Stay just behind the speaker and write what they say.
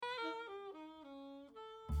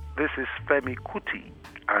This is Femi Kuti,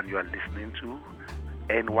 and you are listening to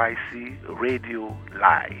NYC Radio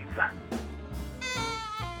Live.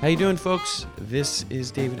 How you doing, folks? This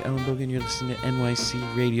is David Ellenbogen. You're listening to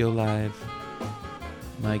NYC Radio Live.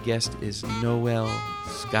 My guest is Noel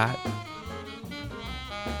Scott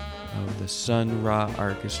of the Sun Ra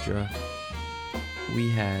Orchestra. We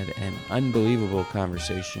had an unbelievable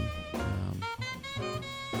conversation.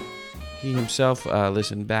 He himself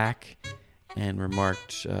listened back and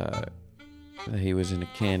remarked that he was in a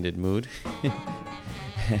candid mood.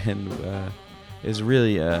 And it was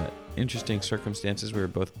really interesting circumstances. We were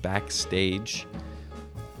both backstage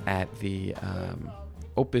at the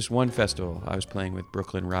Opus One Festival. I was playing with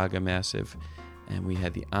Brooklyn Raga Massive, and we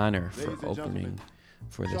had the honor for opening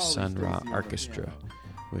for the Sun Ra Orchestra,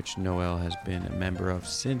 which Noel has been a member of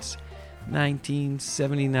since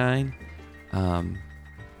 1979.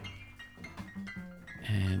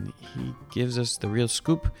 And he gives us the real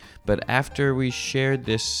scoop. But after we shared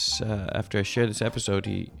this, after I shared this episode,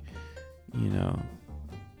 he,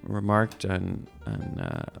 remarked on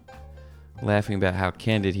laughing about how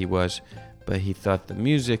candid he was, but he thought the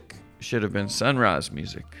music should have been Sun Ra's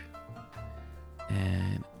music.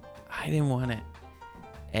 And I didn't want to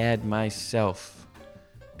add myself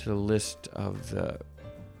to the list of the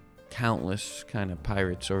countless kind of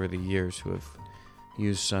pirates over the years who have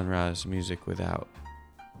used Sun Ra's music without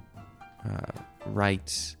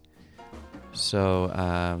rights. So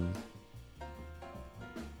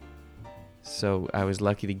I was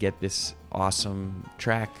lucky to get this awesome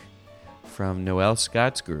track from Noel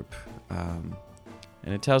Scott's group. And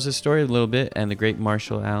it tells his story a little bit, and the great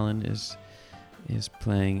Marshall Allen is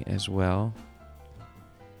playing as well.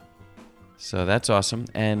 So that's awesome.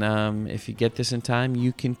 And if you get this in time,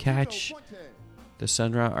 you can catch the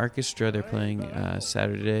Sun Ra Orchestra. They're playing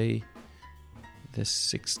Saturday, the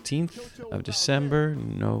 16th of December,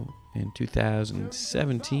 in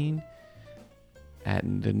 2017, at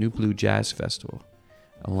the New Blue Jazz Festival,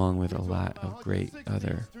 along with a lot of great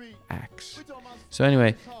other acts. So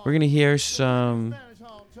anyway, we're going to hear some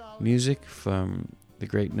music from the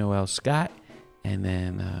great Noel Scott, and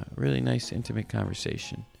then a really nice intimate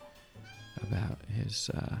conversation about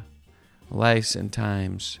his lives and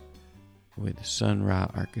times with the Sun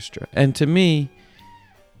Ra Orchestra. And to me,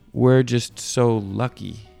 we're just so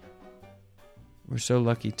lucky. We're so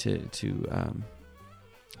lucky to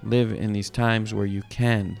live in these times where you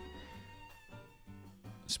can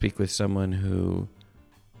speak with someone who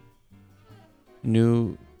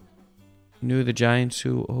knew the giants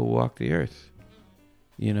who walked the earth.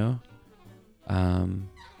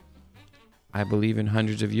 I believe in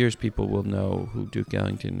hundreds of years people will know who Duke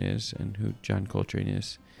Ellington is and who John Coltrane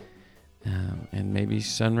is, and maybe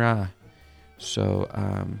Sun Ra. So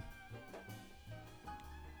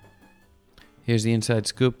here's the inside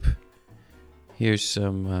scoop. Here's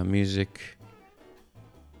some music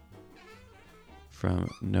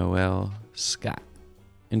from Noel Scott.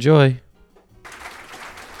 Enjoy.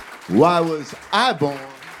 Why was I born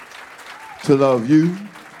to love you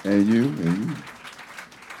and you and you?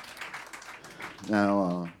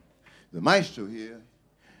 Now, the maestro here,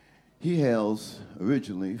 he hails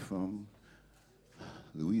originally from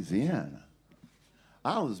Louisiana.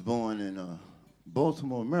 I was born in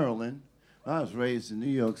Baltimore, Maryland. I was raised in New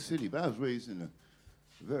York City, but I was raised in a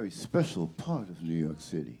very special part of New York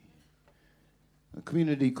City, a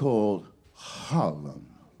community called Harlem.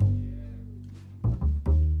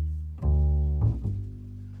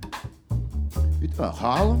 You talking about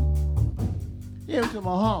Harlem? Yeah, we're talking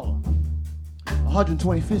about Harlem.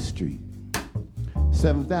 125th Street,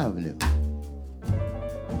 7th Avenue.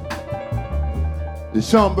 The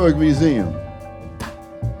Schomburg Museum,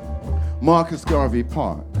 Marcus Garvey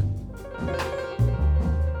Park,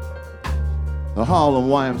 the Harlem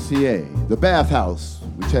YMCA, the Bathhouse,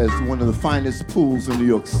 which has one of the finest pools in New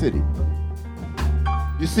York City.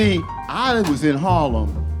 You see, I was in Harlem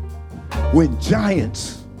when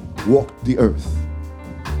giants walked the earth.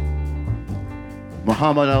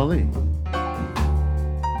 Muhammad Ali,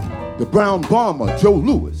 the Brown Bomber, Joe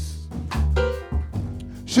Louis,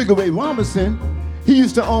 Sugar Ray Robinson, he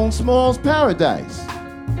used to own Small's Paradise.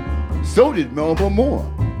 So did Melba Moore.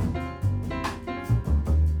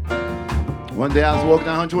 One day I was walking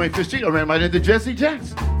down 125th Street, I ran right into Jesse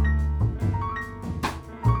Jackson,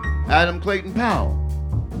 Adam Clayton Powell,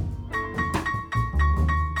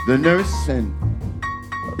 the nurse and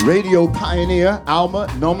radio pioneer Alma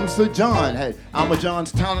Nomsa John had Alma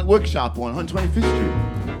John's Talent Workshop on 125th Street.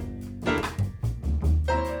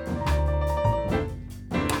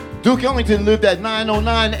 Duke Ellington lived at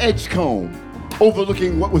 909 Edgecombe,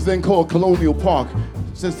 overlooking what was then called Colonial Park,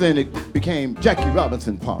 Since then, it became Jackie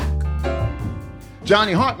Robinson Park.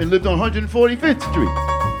 Johnny Hartman lived on 145th Street.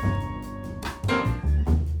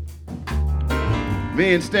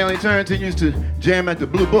 Me and Stanley Turrington used to jam at the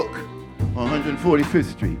Blue Book on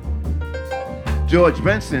 145th Street. George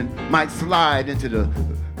Benson might slide into the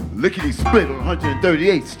Lickety Split on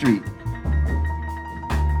 138th Street.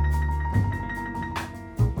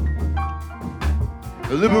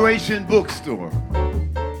 The Liberation Bookstore.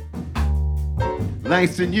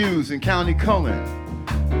 Langston Hughes and County Cullen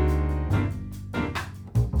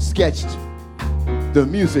sketched the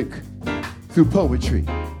music through poetry.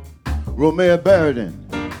 Romeo Barradin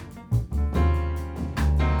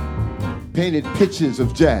painted pictures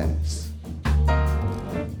of jazz.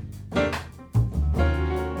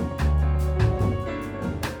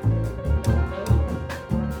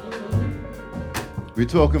 We're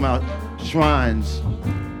talking about shrines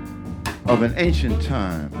of an ancient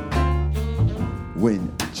time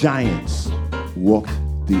when giants walked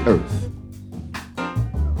the earth.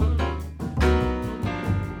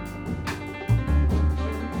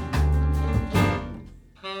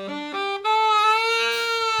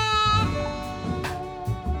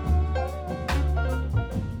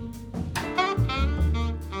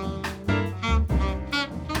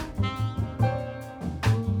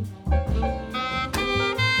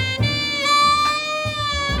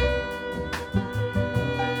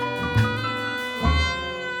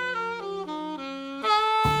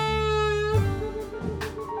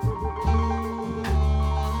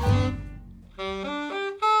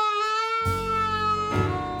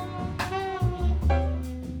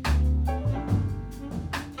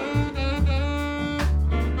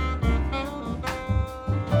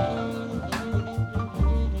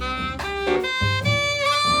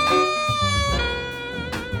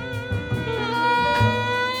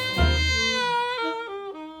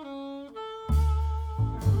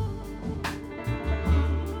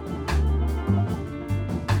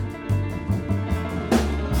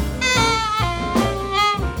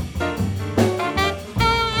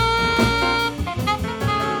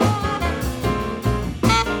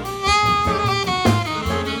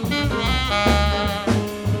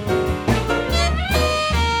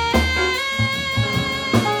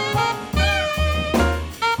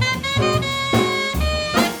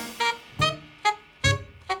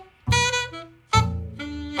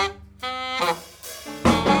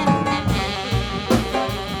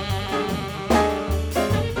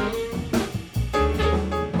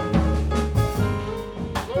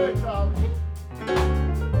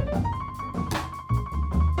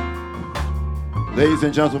 Ladies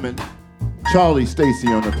and gentlemen, Charlie Stacey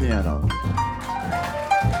on the piano.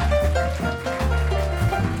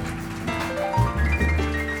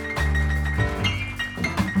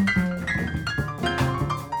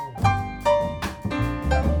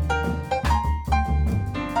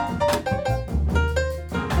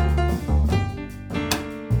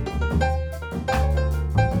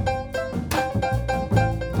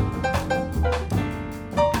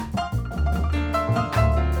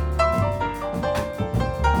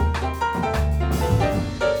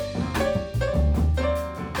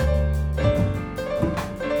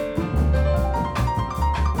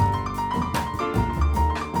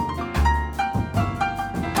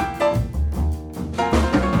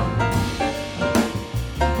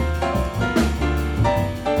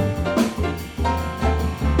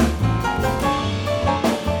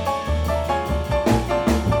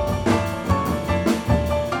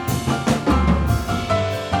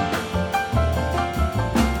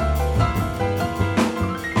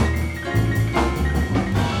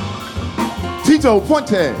 Tito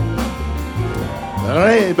Puente,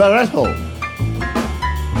 Ray Barreto,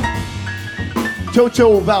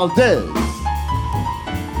 Chocho Valdez,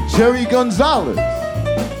 Jerry Gonzalez,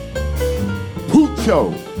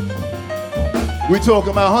 Pucho. We're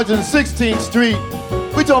talking about 116th Street.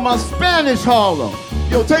 We're talking about Spanish Harlem.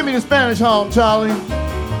 Yo, take me to Spanish Harlem, Charlie.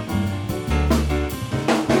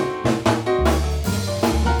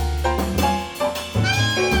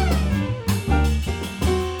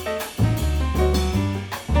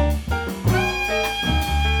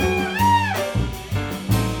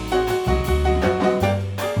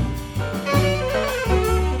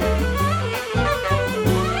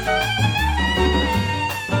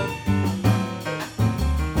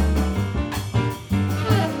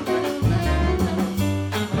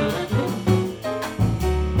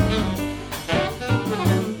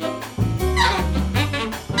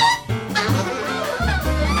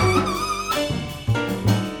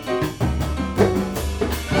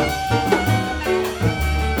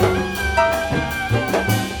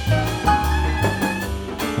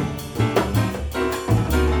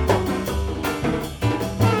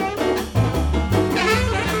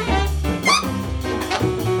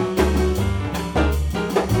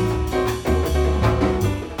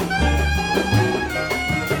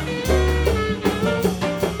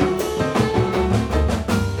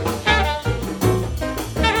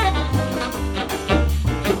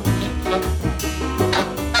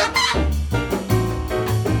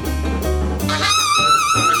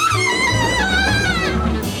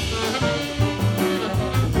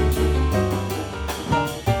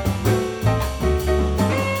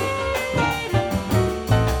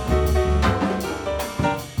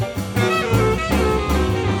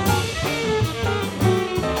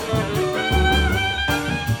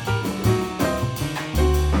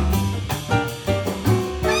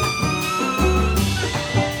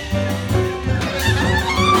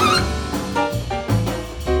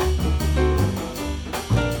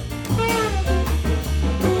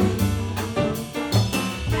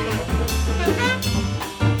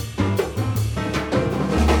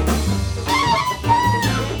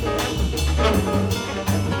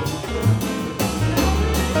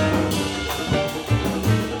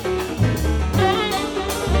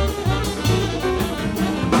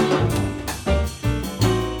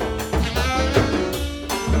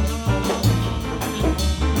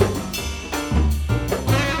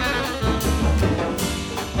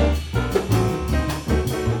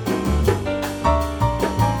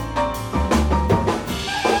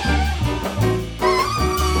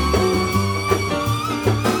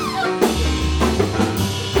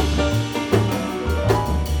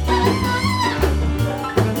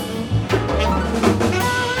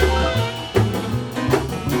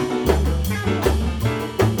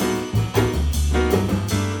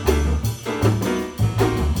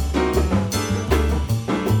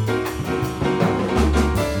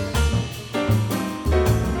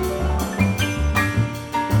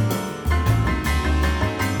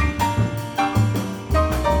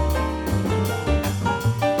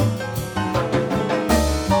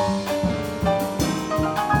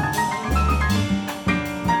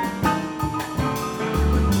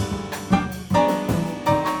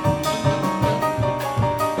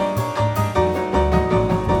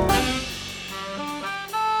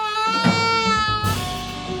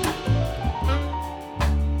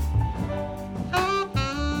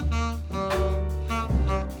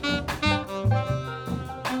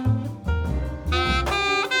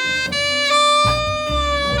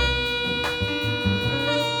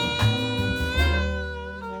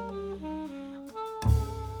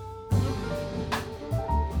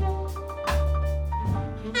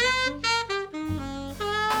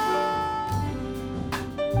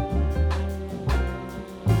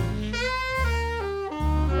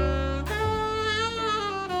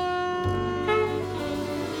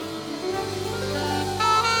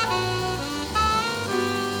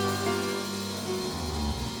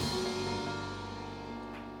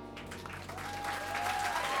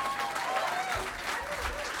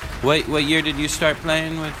 What year did you start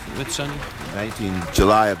playing with Sun Ra?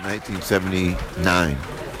 July of 1979.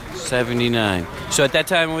 79. So at that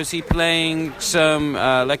time, was he playing some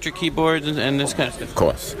electric keyboards and this kind of stuff? Of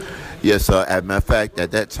course. Yes, as a matter of fact,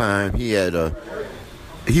 at that time, he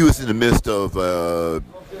was in the midst of,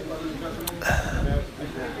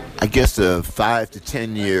 I guess, a 5 to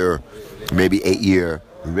 10 year, maybe 8 year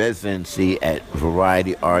residency at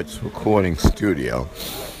Variety Arts Recording Studio,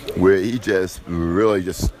 where he just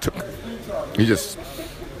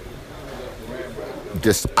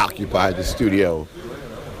occupied the studio,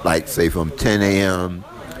 like, say, from 10 a.m.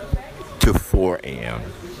 to 4 a.m.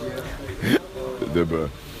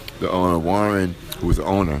 The owner, Warren, who was the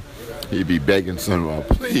owner, he'd be begging Sun Ra,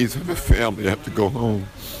 please have a family, I have to go home.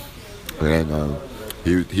 And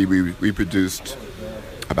he reproduced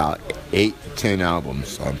about 8 to 10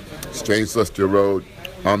 albums. Strange Celestial Road,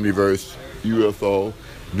 Omniverse, UFO,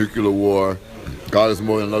 Nuclear War, God Is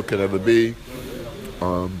More Than Love Could Ever Be,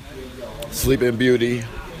 Sleeping Beauty,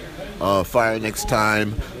 Fire Next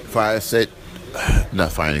Time,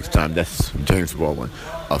 not Fire Next Time, that's James Baldwin,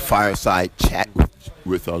 a Fireside Chat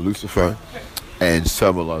with Lucifer, and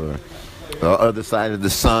several other Side of the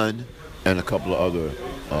Sun, and a couple of other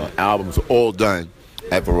albums, all done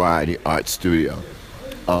at Variety Art Studio.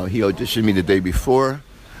 He auditioned me the day before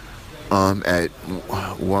at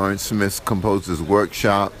Warren Smith's Composer's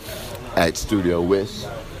Workshop at Studio West.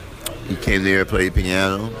 He came there, played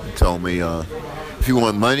piano, and told me, if you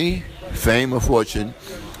want money, fame, or fortune,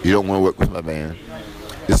 you don't want to work with my band.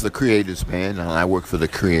 This is the Creator's band, and I work for the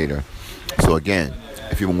Creator. So again,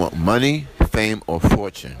 if you want money, fame, or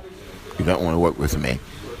fortune, you don't want to work with me.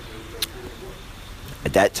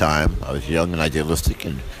 At that time, I was young and idealistic,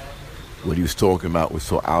 and what he was talking about was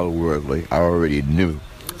so outwardly. I already knew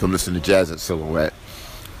from listening to jazz at Silhouette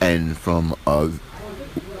and from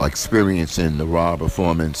experiencing the raw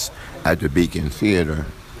performance at the Beacon Theater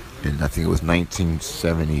in, I think it was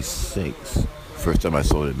 1976. First time I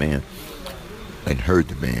saw the band and heard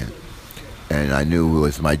the band. And I knew it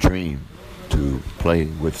was my dream to play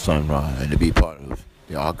with Sun Ra and to be part of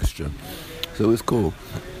the orchestra. So it was cool.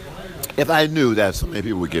 If I knew that so many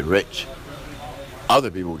people would get rich, other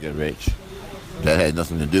people would get rich, that had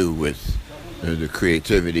nothing to do with the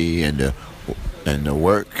creativity and the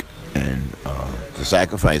work and the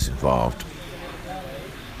sacrifice involved,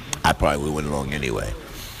 I probably would have went along anyway.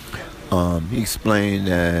 He explained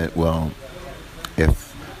that, well,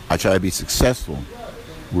 if I try to be successful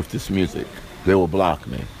with this music, they will block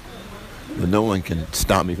me. But no one can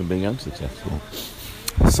stop me from being unsuccessful.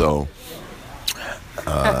 So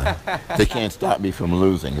they can't stop me from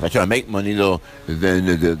losing. If I try to make money, they'll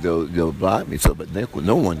block me. So, but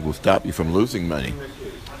no one will stop you from losing money.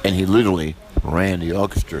 And he literally ran the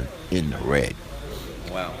orchestra in the red.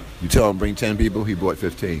 Wow. You tell him bring 10 people, he brought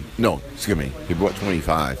 15. No, excuse me, he brought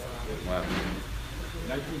 25. Wow.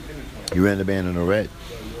 He ran the band in the red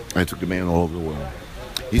and took the band all over the world.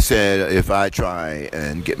 He said if I try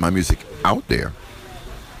and get my music out there,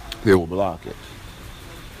 they will block it.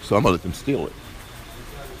 So I'm going to let them steal it.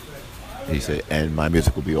 He said, and my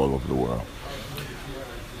music will be all over the world.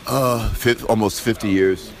 Almost 50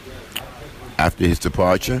 years after his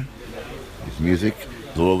departure, his music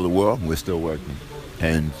is all over the world, and we're still working.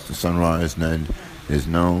 And the Sun Ra is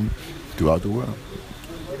known throughout the world.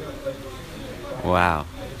 Wow.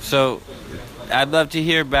 So I'd love to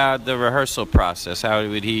hear about the rehearsal process. How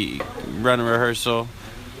would he run a rehearsal?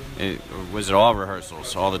 Was it all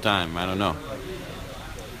rehearsals all the time? I don't know.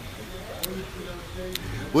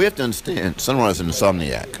 We have to understand, Sun Ra is an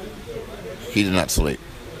insomniac. He did not sleep.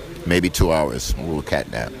 Maybe 2 hours, a little cat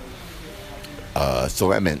nap.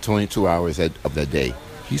 So that meant 22 hours of the day.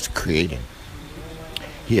 He's creating.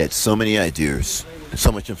 He had so many ideas and so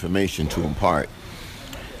much information to impart.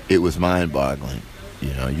 It was mind-boggling.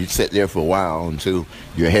 You know, you'd sit there for a while until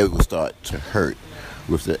your head would start to hurt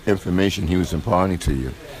with the information he was imparting to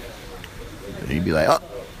you. And you'd be like, oh,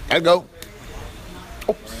 gotta go.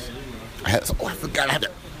 Oops. I forgot I had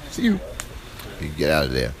to see you. You get out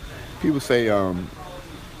of there. People say, that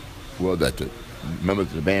the members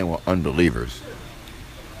of the band were unbelievers.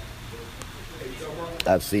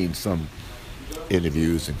 I've seen some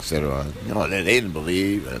interviews, etc. They didn't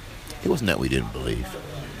believe. It wasn't that we didn't believe.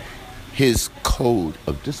 His code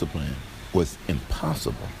of discipline was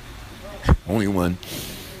impossible. Only one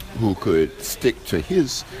who could stick to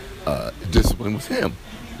his discipline was him.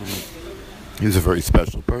 He was a very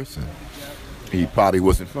special person. He probably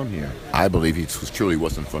wasn't from here. I believe he truly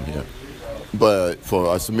wasn't from here. But for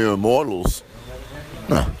us mere mortals,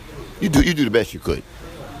 no, you do the best you could.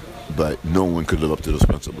 But no one could live up to those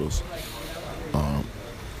principles.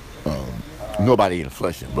 nobody in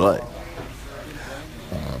flesh and blood.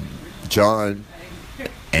 John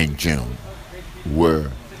and June were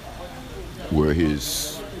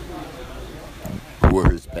his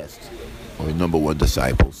best, or number one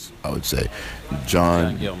disciples, I would say.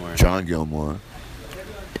 John Gilmore,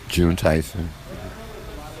 June Tyson,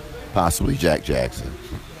 possibly Jack Jackson.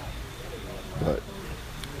 But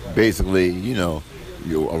basically, you know,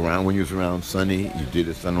 when you was around Sonny, you did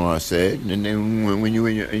as Sunra said, and then when you were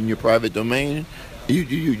in your private domain,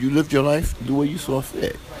 you lived your life the way you saw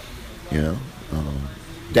fit. You know,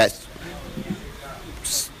 that's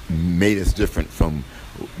made us different from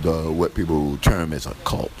what people term as a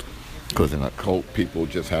cult. Because in a cult, people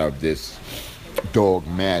just have this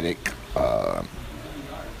dogmatic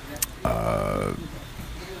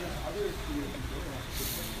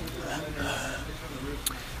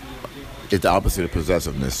it's the opposite of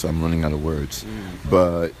possessiveness, so I'm running out of words.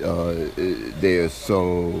 But they're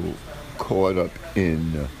so caught up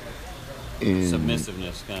in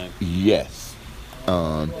submissiveness, kind of. Yes.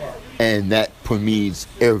 And that permeates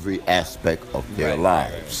every aspect of their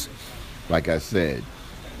lives. Like I said,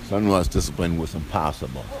 Sunrise discipline was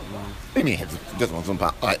impossible. I mean, this one's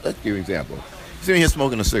impossible. All right, let's give you an example. See me here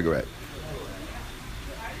smoking a cigarette.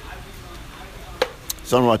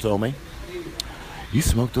 Sunrise told me, you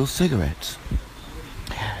smoke those cigarettes,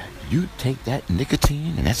 you take that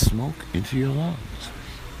nicotine and that smoke into your lungs.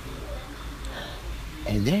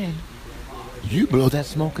 And then you blow that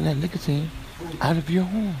smoke and that nicotine out of your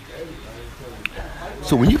horn.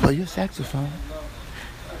 So when you play your saxophone,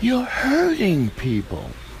 you're hurting people.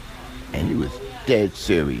 And he was dead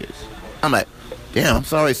serious. I'm like, damn, I'm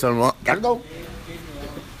sorry, son. Gotta go.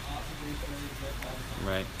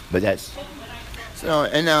 Right. But that's so.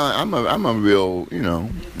 And now I'm a real, you know.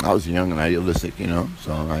 I was young and idealistic, you know.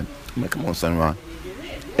 So I'm like, come on, son.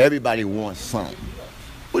 Everybody wants something.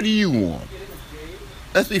 What do you want?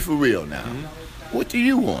 Let's be for real now. Mm-hmm. What do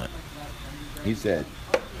you want? He said,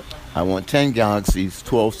 I want 10 galaxies,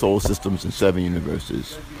 12 solar systems, and 7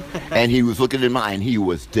 universes. And he was looking at mine. He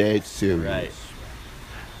was dead serious. Right.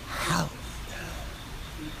 How?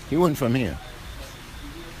 He wasn't from here.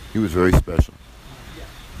 He was very special.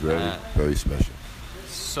 Very special.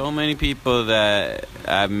 So many people that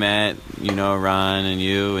I've met, you know, Ron and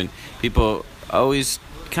you, and people always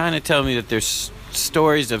kind of tell me that there's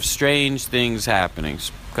stories of strange things happening,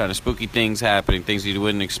 kind of spooky things happening, things you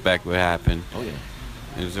wouldn't expect would happen. Oh, yeah.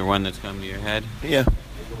 Is there one that's come to your head? Yeah.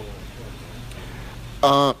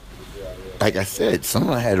 Like I said,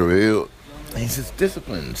 someone had his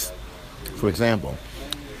disciplines. For example,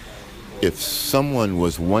 if someone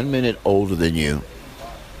was 1 minute older than you,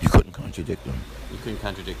 you couldn't contradict them. You couldn't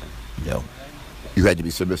contradict them? No. You had to be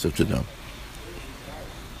submissive to them.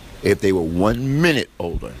 If they were 1 minute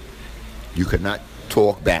older, you could not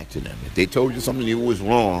talk back to them. If they told you something that was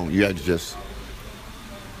wrong, you had to just,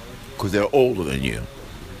 because they're older than you.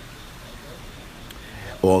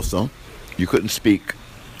 Also, you couldn't speak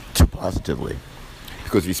too positively.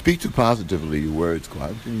 Because if you speak too positively, your words go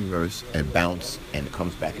out in reverse and bounce, and it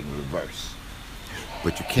comes back in reverse.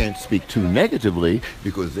 But you can't speak too negatively,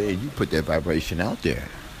 because then you put that vibration out there,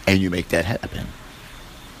 and you make that happen.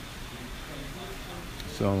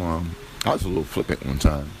 So, I was a little flippant one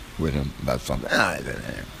time with him about something.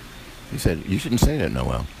 He said, you shouldn't say that,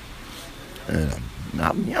 Noel. And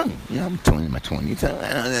I'm young. You know, I'm in my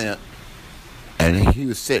 20s. And he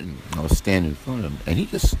was sitting. I was standing in front of him. And he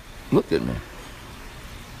just looked at me.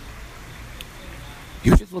 He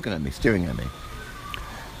was just looking at me, staring at me.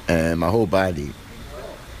 And my whole body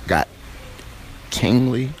got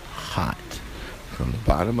tingly hot. From the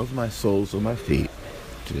bottom of my soles of my feet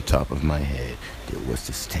to the top of my head, there was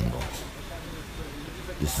this tingle.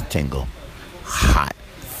 This tingle. Hot.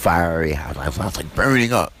 Fiery hot. I was like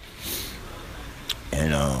burning up.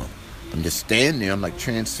 And I'm just standing there. I'm like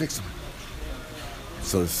transfixed.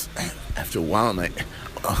 So after a while, I'm like,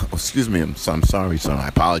 oh, excuse me, I'm sorry, son. I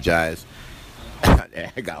apologize.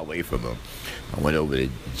 I got away from him. I went over to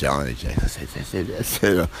John and Jack. I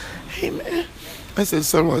said, hey, man. I said,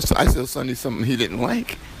 Sonny, something he didn't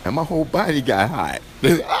like. And my whole body got hot.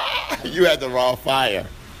 You had the raw fire.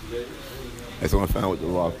 That's when I found what the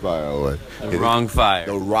raw fire was. The wrong fire.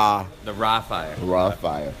 The raw fire. The raw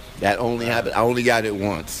fire. That only happened. I only got it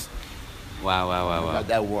once. Wow. I got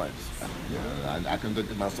that once. I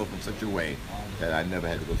conducted myself in such a way that I never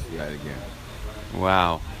had to go through that again.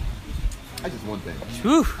 Wow. That's just one thing.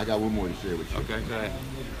 Whew. I got one more to share with you. Okay, go ahead.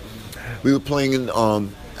 We were playing in, I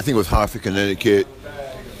think it was Hartford, Connecticut.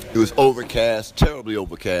 It was overcast, terribly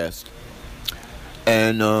overcast.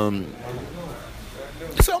 And so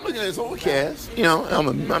I'm looking at this overcast. You know, I'm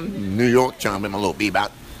in New York trying to make my little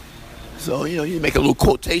bebop. So, you make a little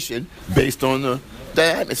quotation based on the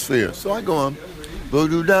atmosphere. So I go on,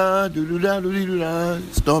 do-do-da, do-do-da, do-do-da,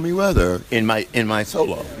 stormy weather in my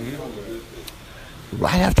solo.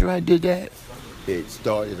 Right after I did that, it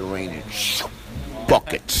started raining.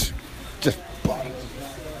 Buckets. Just buckets.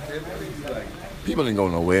 People didn't go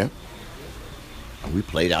nowhere. We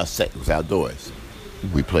played our set. It was outdoors.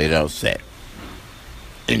 We played our set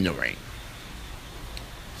in the rain.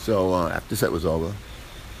 So after the set was over,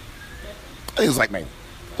 I think it was like my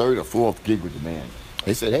third or fourth gig with the band.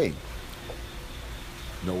 They said, "Hey,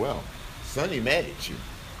 Noel, Sonny mad at you."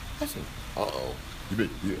 I said, "Uh-oh. You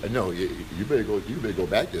better go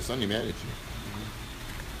back there. Sonny mad at you."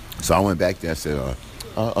 So I went back there. I said,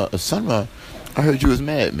 "Son, I heard you was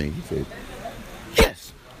mad at me." He said,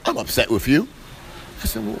 "Yes, I'm upset with you." I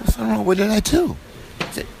said, "Well, what's wrong? What did I do?"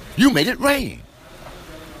 He said, "You made it rain."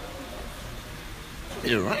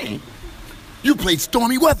 Made it rain? You played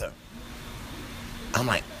stormy weather. I'm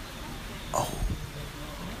like, oh.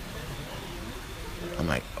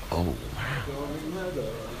 Wow.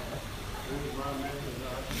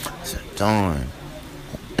 I said, darn.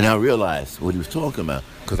 And I realized what he was talking about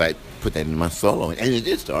because I put that in my solo, and it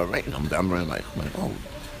did start raining. I'm running like, oh,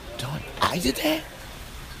 darn, I did that?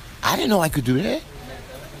 I didn't know I could do that.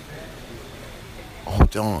 Oh,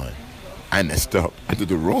 darn. I messed up. I did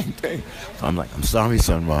the wrong thing. So I'm like, I'm sorry,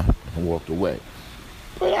 Sun Ra. I walked away.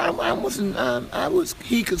 But I wasn't,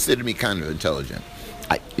 he considered me kind of intelligent.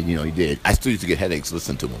 He did. I still used to get headaches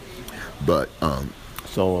listening to him. But,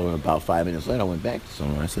 so about 5 minutes later, I went back to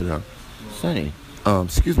Sun Ra. I said, Sonny,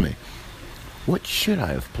 excuse me, what should I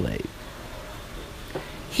have played?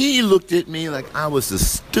 He looked at me like I was the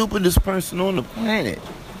stupidest person on the planet.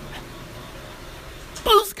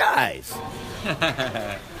 Blue Skies.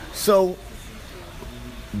 So,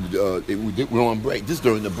 we're on break. This is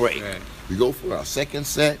during the break. Right. We go for our second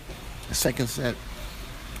set. The second set,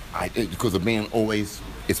 because the band always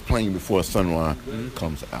is playing before Sun Ra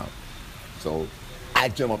comes out. So, I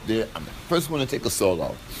jump up there. I'm the first one to take a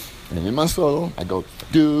solo. And in my solo, I go,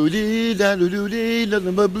 do-dee-da, do-doo-dee,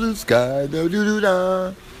 nothing but blue sky,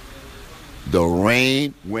 do-doo-doo-da. The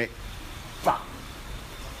rain went, pop,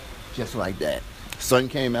 just like that. Sun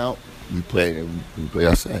came out, we played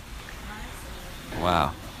our set.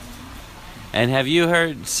 Wow. And have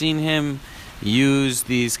you seen him use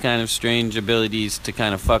these kind of strange abilities to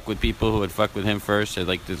kind of fuck with people who had fucked with him first? Or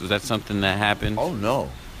was that something that happened? Oh, no.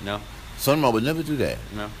 No? Sun Ra would never do that.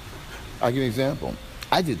 No. I'll give you an example.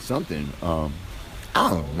 I did something, I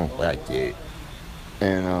don't know what I did.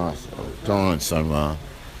 And I said, darn, Sun Ra,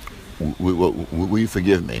 will you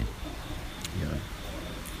forgive me?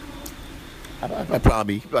 I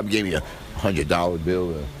probably gave me $100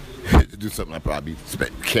 bill to do something. I probably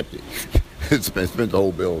kept it, spent the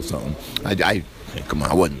whole bill or something. Come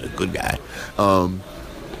on, I wasn't a good guy. So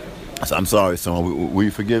I'm sorry, son. Will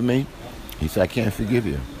you forgive me? He said, I can't forgive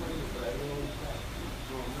you.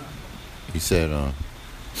 He said,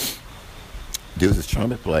 there was this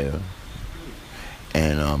trumpet player,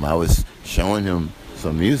 and I was showing him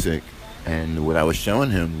some music, and what I was showing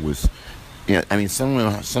him was,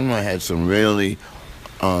 someone had some really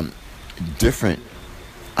different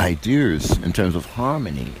ideas in terms of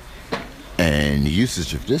harmony and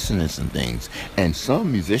usage of dissonance and things. And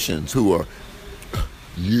some musicians who are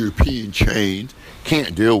European trained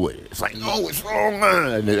can't deal with it. It's like, no, it's wrong,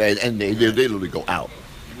 and they literally go out.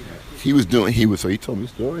 So he told me a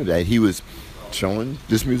story that he was showing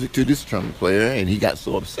this music to this trumpet player, and he got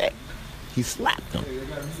so upset, he slapped him.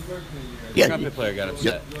 The trumpet player got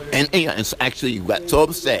upset. Yeah. And so actually he got so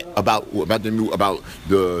upset about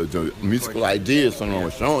the musical ideas someone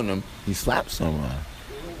was showing him, he slapped someone.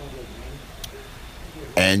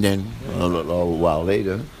 And then a while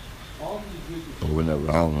later, or whenever,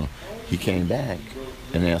 I don't know, he came back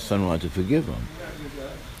and asked Sun Ra to forgive him.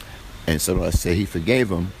 And Sun Ra said he forgave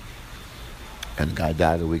him, and the guy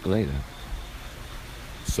died a week later.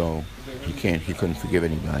 So he couldn't forgive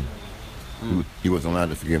anybody. He wasn't allowed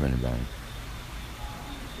to forgive anybody.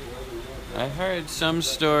 I heard some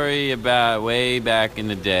story about way back in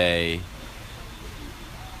the day,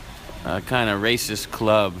 a kind of racist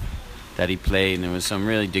club that he played, and it was some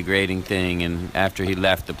really degrading thing, and after he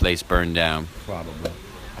left, the place burned down. Probably.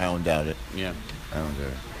 I don't doubt it. Yeah. I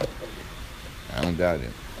don't doubt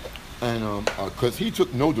it. And because he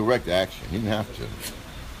took no direct action. He didn't have to.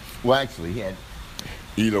 Well, actually, he had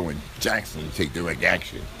Elo and Jackson take direct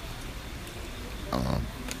action.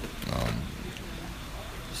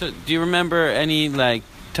 So, do you remember any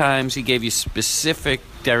times he gave you specific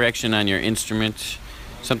direction on your instrument?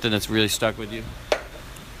 Something that's really stuck with you?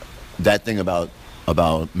 That thing about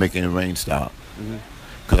making the rain stop.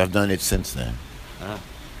 because I've done it since then. Uh-huh.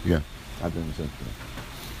 Yeah, I've done it since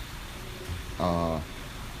then.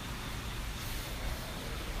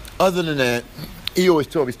 Other than that, he always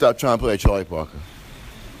told me stop trying to play Charlie Parker.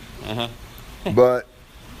 Uh-huh. But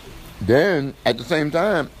then, at the same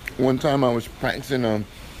time, one time I was practicing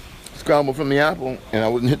Scrabble from the Apple, and I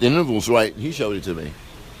wouldn't hit the intervals right. He showed it to me.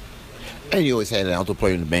 And he always had an alto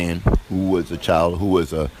player in the band who was a child, who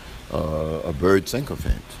was a bird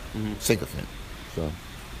sycophant. Mm-hmm. Sycophant. So,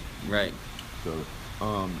 Right. so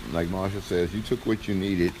like Marsha says, you took what you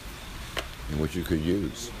needed and what you could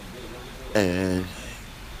use. And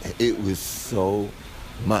it was so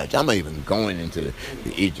much. I'm not even going into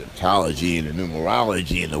the Egyptology and the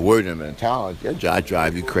numerology and the word mentology. That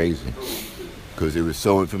drive you crazy because it was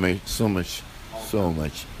so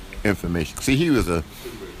much information. See, he was a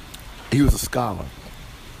scholar.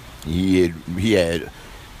 He had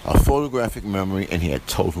a photographic memory and he had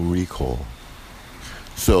total recall.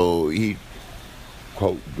 So he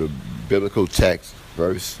quote the biblical text,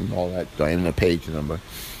 verse, and all that, and the page number.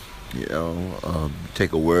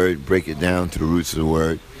 Take a word, break it down to the roots of the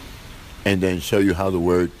word, and then show you how the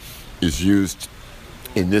word is used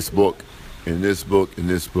in this book, in this book, in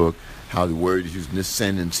this book, how the word is used in this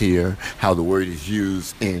sentence here, how the word is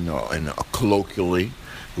used in colloquially,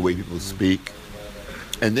 the way people speak.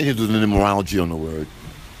 And then he'll do the numerology on the word.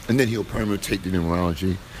 And then he'll permutate the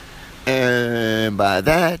numerology. And by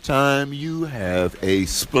that time, you have a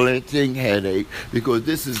splitting headache because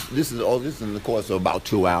this is in the course of about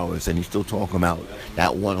 2 hours, and he's still talking about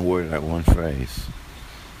that one word, that one phrase,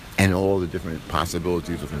 and all the different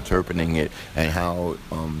possibilities of interpreting it, and how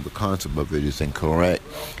the concept of it is incorrect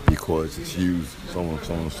because it's used so on,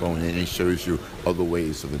 and it shows you other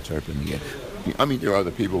ways of interpreting it. I mean, there are other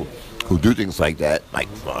people who do things like that, like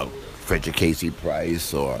Frederick Casey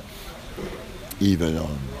Price, or even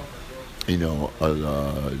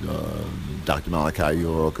Dr. Malachi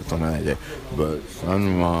York or something like that. But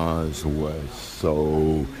Sun Ra was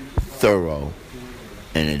so thorough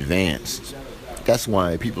and advanced. That's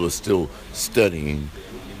why people are still studying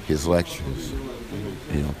his lectures.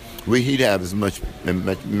 He'd have as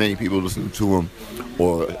many people listening to him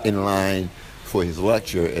or in line for his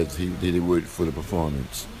lecture as he would for the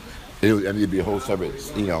performance. It'd be a whole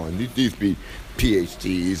separate, and these be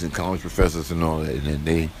PhDs and college professors and all that, and then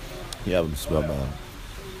they have them spellbound.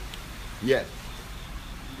 Yes.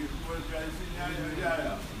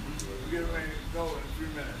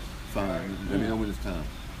 Fine. Let me know when it's time.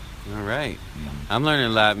 All right. I'm learning a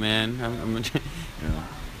lot, man.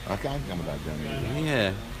 I can't come about that.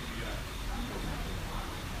 Yeah.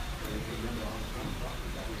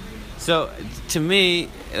 So, to me,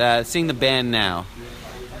 seeing the band now,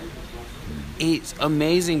 it's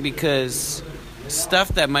amazing because stuff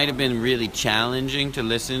that might have been really challenging to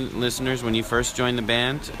listeners when you first joined the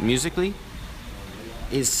band musically,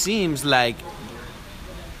 it seems like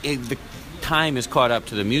the time is caught up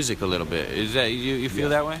to the music a little bit. Is that you feel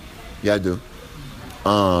that way? Yeah, I do.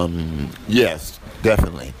 Yes,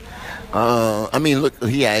 definitely. I mean, look,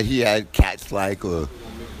 he had cats like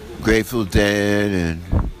Grateful Dead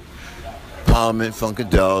and Parliament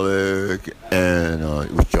Funkadelic and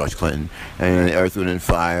with George Clinton and Earth, Wind and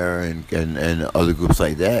Fire and other groups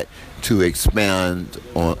like that to expand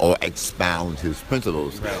on or expound his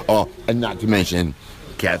principles. Right. And not to mention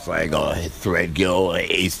cats like Threadgill,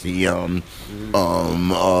 ACM,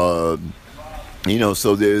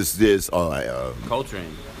 so there's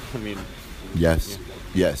Coltrane. I mean, yes,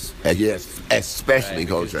 especially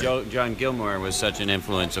Coltrane. John Gilmore was such an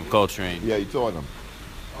influence of Coltrane. Yeah, he taught him.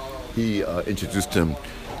 He introduced him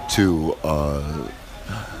to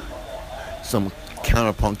some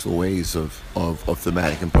counterpunctual ways of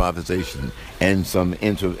thematic improvisation and some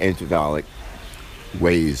intervallic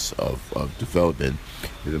ways of developing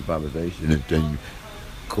his improvisation. And then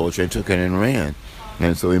Coltrane took it and ran.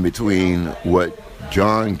 And so in between what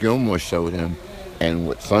John Gilmore showed him and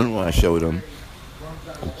what Sun Ra showed him,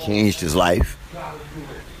 he changed his life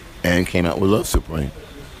and came out with Love Supreme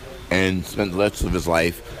and spent the rest of his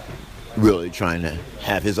life really trying to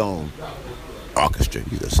have his own orchestra,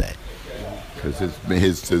 you could say. Because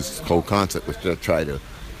his whole concept was to try to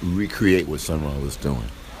recreate what Sun Ra was doing.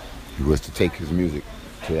 He was to take his music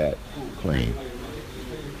to that plane.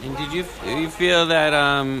 And did you feel that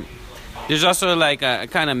there's also like a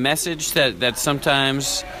kind of message that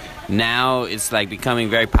sometimes now it's like becoming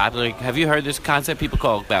very popular? Have you heard this concept people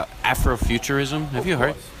call about Afrofuturism? Have you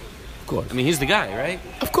heard? Of course. I mean, he's the guy, right?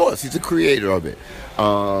 Of course, he's the creator of it.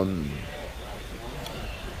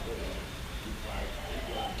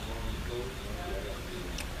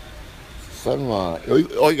 Sun Ra,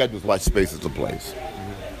 all you got to do is watch Space is a Place.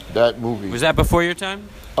 That movie. Was that before your time?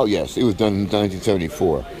 Oh yes, it was done in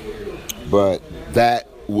 1974. But that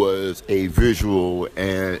was a visual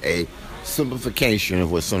and a simplification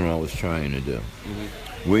of what Sun Ra was trying to do.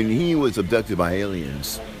 When he was abducted by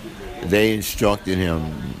aliens, they instructed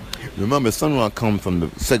him. Remember, Sun Ra comes from the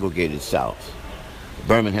segregated South,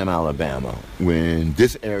 Birmingham, Alabama, when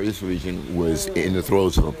this area, this region was in the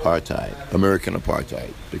throes of apartheid, American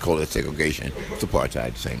apartheid. They call it segregation. It's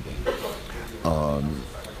apartheid, same thing.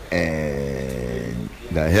 And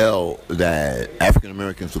the hell that African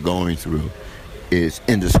Americans were going through is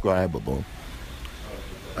indescribable.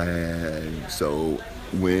 And so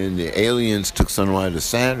when the aliens took Sun Ra to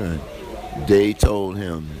Saturn, they told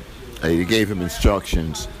him, they gave him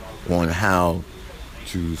instructions on how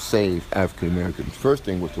to save African Americans. First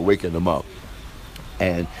thing was to waken them up.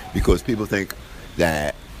 And because people think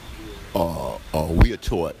that we are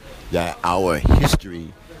taught that our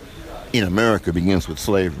history in America begins with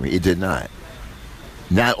slavery. It did not.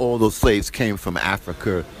 Not all those slaves came from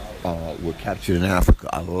Africa, were captured in Africa.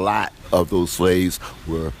 A lot of those slaves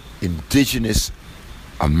were indigenous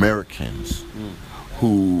Americans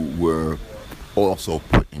who were also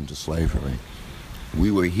put into slavery.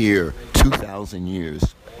 We were here 2,000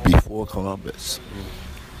 years before Columbus.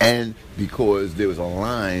 And because there was a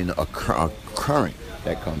line, a current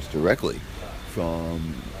that comes directly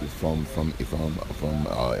from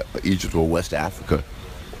Egypt or West Africa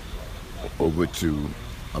over to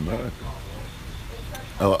America.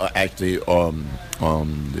 Actually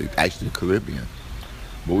the Caribbean.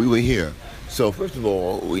 But we were here. So first of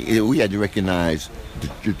all, we had to recognize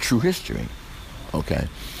the true history, okay?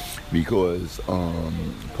 Because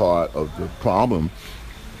part of the problem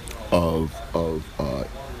of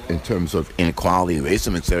in terms of inequality,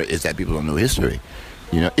 racism, etc., is that people don't know history.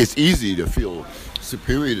 You know, it's easy to feel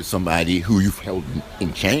superior to somebody who you've held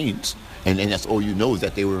in chains, and that's all you know is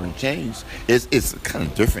that they were in chains. It's kind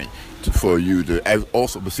of different for you to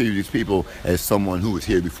also perceive these people as someone who was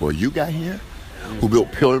here before you got here, who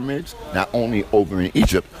built pyramids not only over in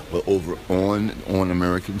Egypt but over on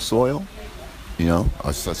American soil. You know,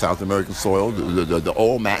 South American soil, the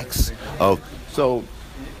Olmecs of so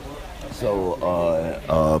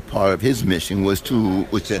part of his mission was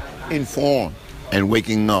to inform and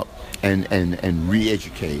waking up and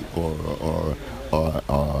re-educate or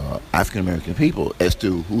African American people as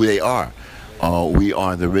to who they are. We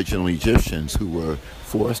are the original Egyptians who were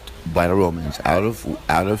forced by the Romans out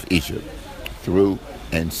of Egypt through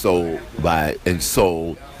and sold by.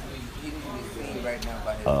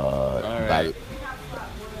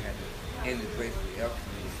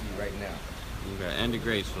 End it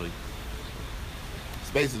gracefully.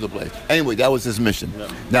 Space is a place. Anyway, that was his mission.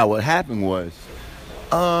 Yep. Now, what happened was,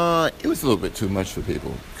 it was a little bit too much for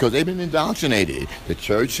people because they've been indoctrinated. The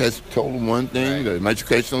church has told them one thing, the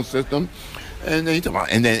educational system,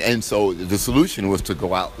 and so the solution was to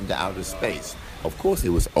go out into outer space. Of course, it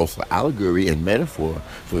was also allegory and metaphor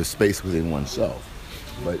for the space within oneself,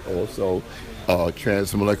 but also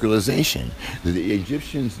transmolecularization. The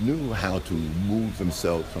Egyptians knew how to move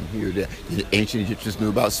themselves from here to there. The ancient Egyptians knew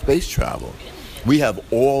about space travel. We have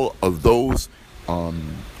all of those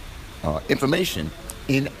information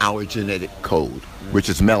in our genetic code, which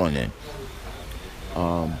is melanin.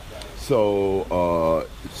 So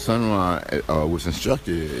Sun Ra was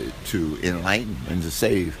instructed to enlighten and to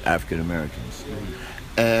save African Americans.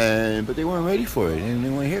 But they weren't ready for it, and they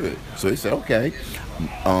didn't want to hear it. So he said, okay,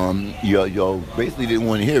 you basically didn't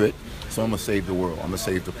want to hear it, so I'm going to save the world. I'm going to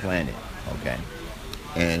save the planet, okay?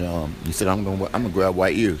 And he said, I'm going to grab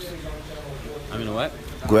white youth. I'm going to what?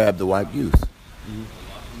 Grab the white youth.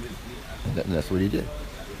 Mm-hmm. And that's what he did.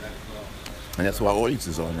 And that's what our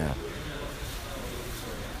audiences are now.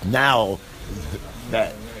 Now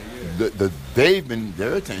that they've been,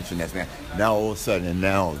 their attention has been, now all of a sudden, and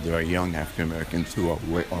now there are young African Americans who are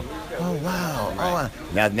oh wow, right.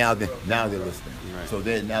 Now they're listening. Right. So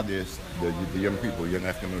now there's the young people, young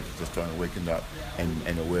African Americans, are starting to waken up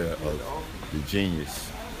and aware of the genius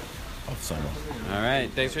of Sun Ra. All right,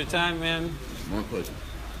 thanks for your time, man. My pleasure.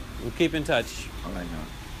 We'll keep in touch. All right, now.